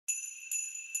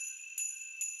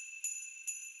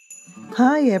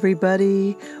Hi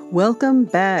everybody, welcome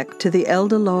back to the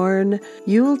Eldalorn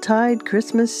Yuletide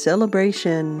Christmas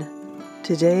celebration.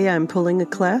 Today I'm pulling a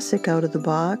classic out of the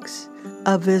box,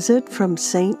 A Visit from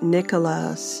St.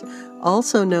 Nicholas,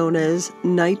 also known as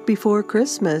Night Before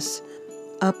Christmas,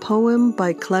 a poem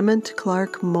by Clement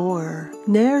Moore,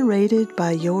 narrated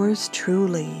by yours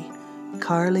truly,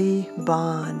 Karleigh.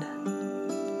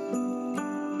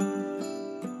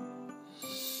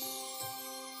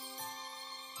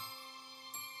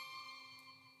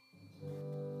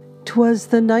 'Twas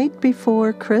the night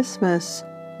before Christmas,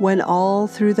 when all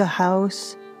through the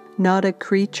house not a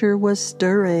creature was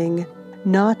stirring,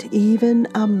 not even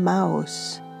a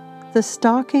mouse. The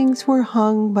stockings were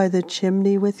hung by the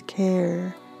chimney with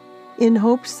care, in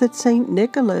hopes that St.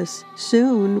 Nicholas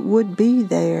soon would be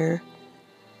there.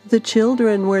 The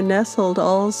children were nestled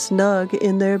all snug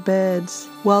in their beds,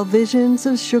 while visions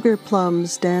of sugar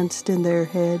plums danced in their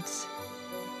heads.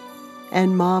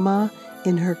 And Mamma,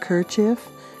 in her kerchief,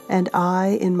 and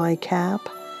I in my cap,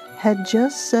 had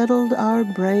just settled our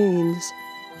brains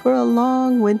for a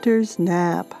long winter's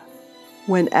nap.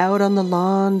 When out on the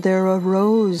lawn there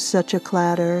arose such a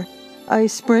clatter, I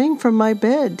sprang from my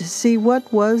bed to see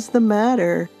what was the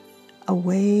matter.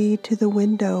 Away to the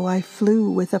window I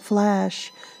flew with a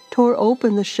flash, tore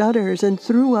open the shutters and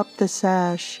threw up the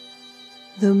sash.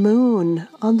 The moon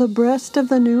on the breast of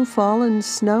the new fallen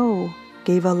snow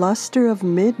gave a luster of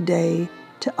midday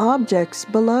to objects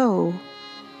below,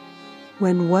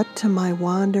 when what to my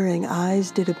wandering eyes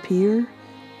did appear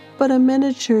but a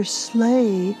miniature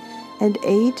sleigh and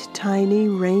 8 tiny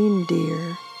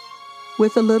reindeer.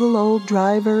 With a little old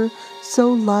driver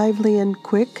so lively and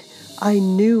quick, I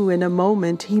knew in a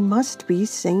moment he must be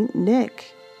Saint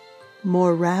Nick.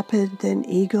 More rapid than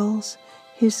eagles,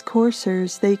 his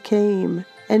coursers they came,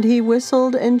 and he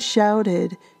whistled and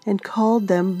shouted and called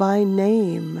them by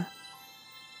name.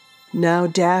 Now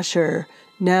Dasher,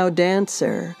 now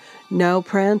Dancer, now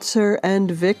Prancer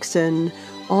and Vixen,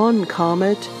 on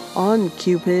Comet, on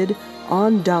Cupid,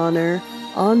 on Donner,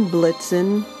 on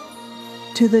Blitzen.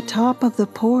 To the top of the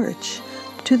porch,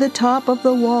 to the top of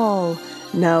the wall,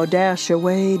 now dash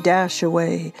away, dash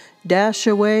away, dash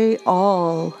away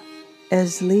all.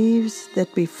 As leaves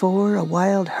that before a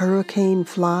wild hurricane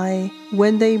fly,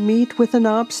 when they meet with an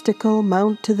obstacle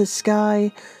mount to the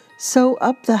sky, so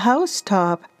up the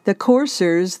housetop the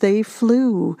coursers they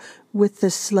flew, with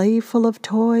the sleigh full of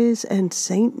toys and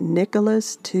St.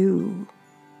 Nicholas too.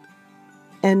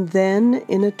 And then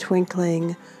in a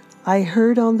twinkling I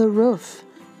heard on the roof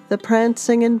the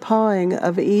prancing and pawing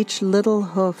of each little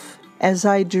hoof. As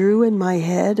I drew in my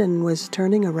head and was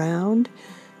turning around,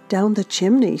 down the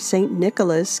chimney St.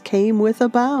 Nicholas came with a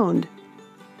bound.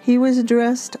 He was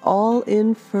dressed all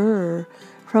in fur,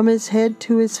 from his head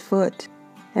to his foot,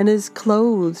 and his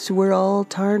clothes were all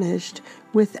tarnished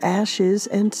with ashes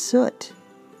and soot.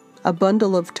 A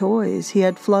bundle of toys he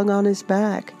had flung on his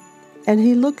back, and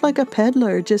he looked like a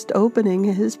peddler just opening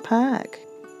his pack.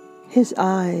 His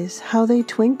eyes, how they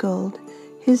twinkled,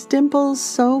 his dimples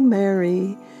so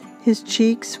merry, his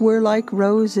cheeks were like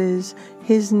roses,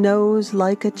 his nose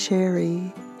like a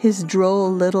cherry, his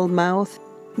droll little mouth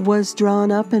was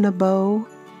drawn up in a bow,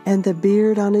 and the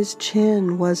beard on his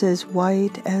chin was as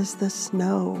white as the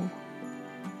snow.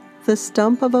 The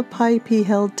stump of a pipe he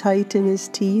held tight in his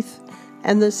teeth,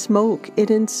 and the smoke it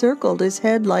encircled his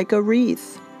head like a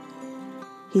wreath.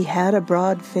 He had a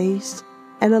broad face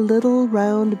and a little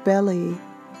round belly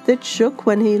that shook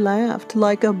when he laughed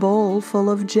like a bowl full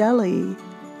of jelly.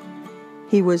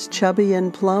 He was chubby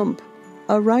and plump,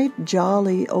 a right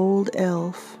jolly old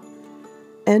elf,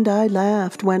 and I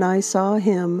laughed when I saw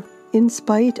him in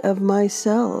spite of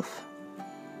myself.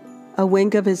 A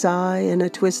wink of his eye and a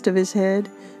twist of his head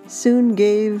soon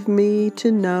gave me to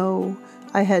know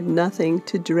I had nothing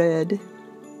to dread.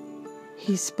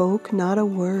 He spoke not a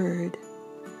word,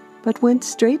 but went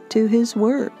straight to his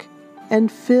work,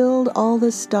 and filled all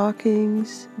the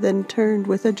stockings, then turned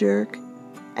with a jerk,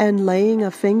 and laying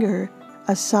a finger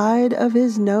aside of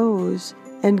his nose,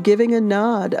 and giving a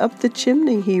nod up the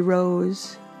chimney he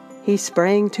rose. He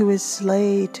sprang to his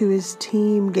sleigh, to his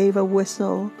team gave a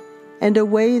whistle, and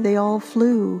away they all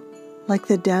flew like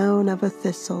the down of a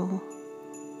thistle.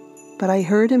 But I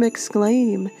heard him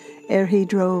exclaim, ere he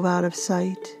drove out of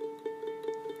sight,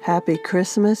 "Happy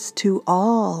Christmas to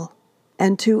all,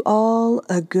 and to all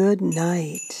a good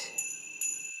night."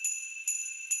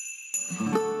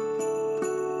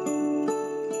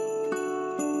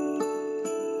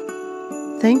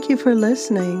 Thank you for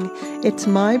listening. It's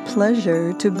my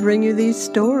pleasure to bring you these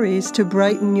stories to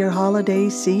brighten your holiday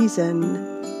season.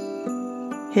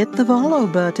 Hit the follow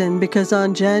button because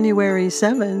on January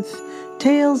 7th,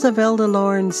 Tales of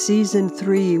Eldalorn Season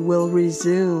 3 will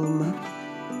resume.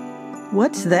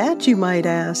 What's that, you might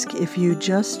ask, if you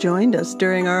just joined us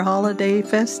during our holiday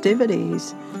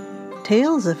festivities?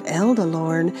 Tales of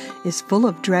Eldalorn is full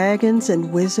of dragons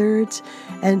and wizards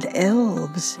and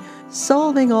elves,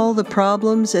 solving all the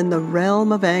problems in the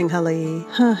realm of Anghalee.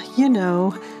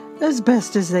 As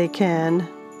best as they can.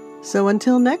 So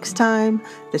until next time,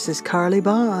 this is Karleigh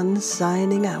Bonds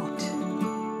signing out.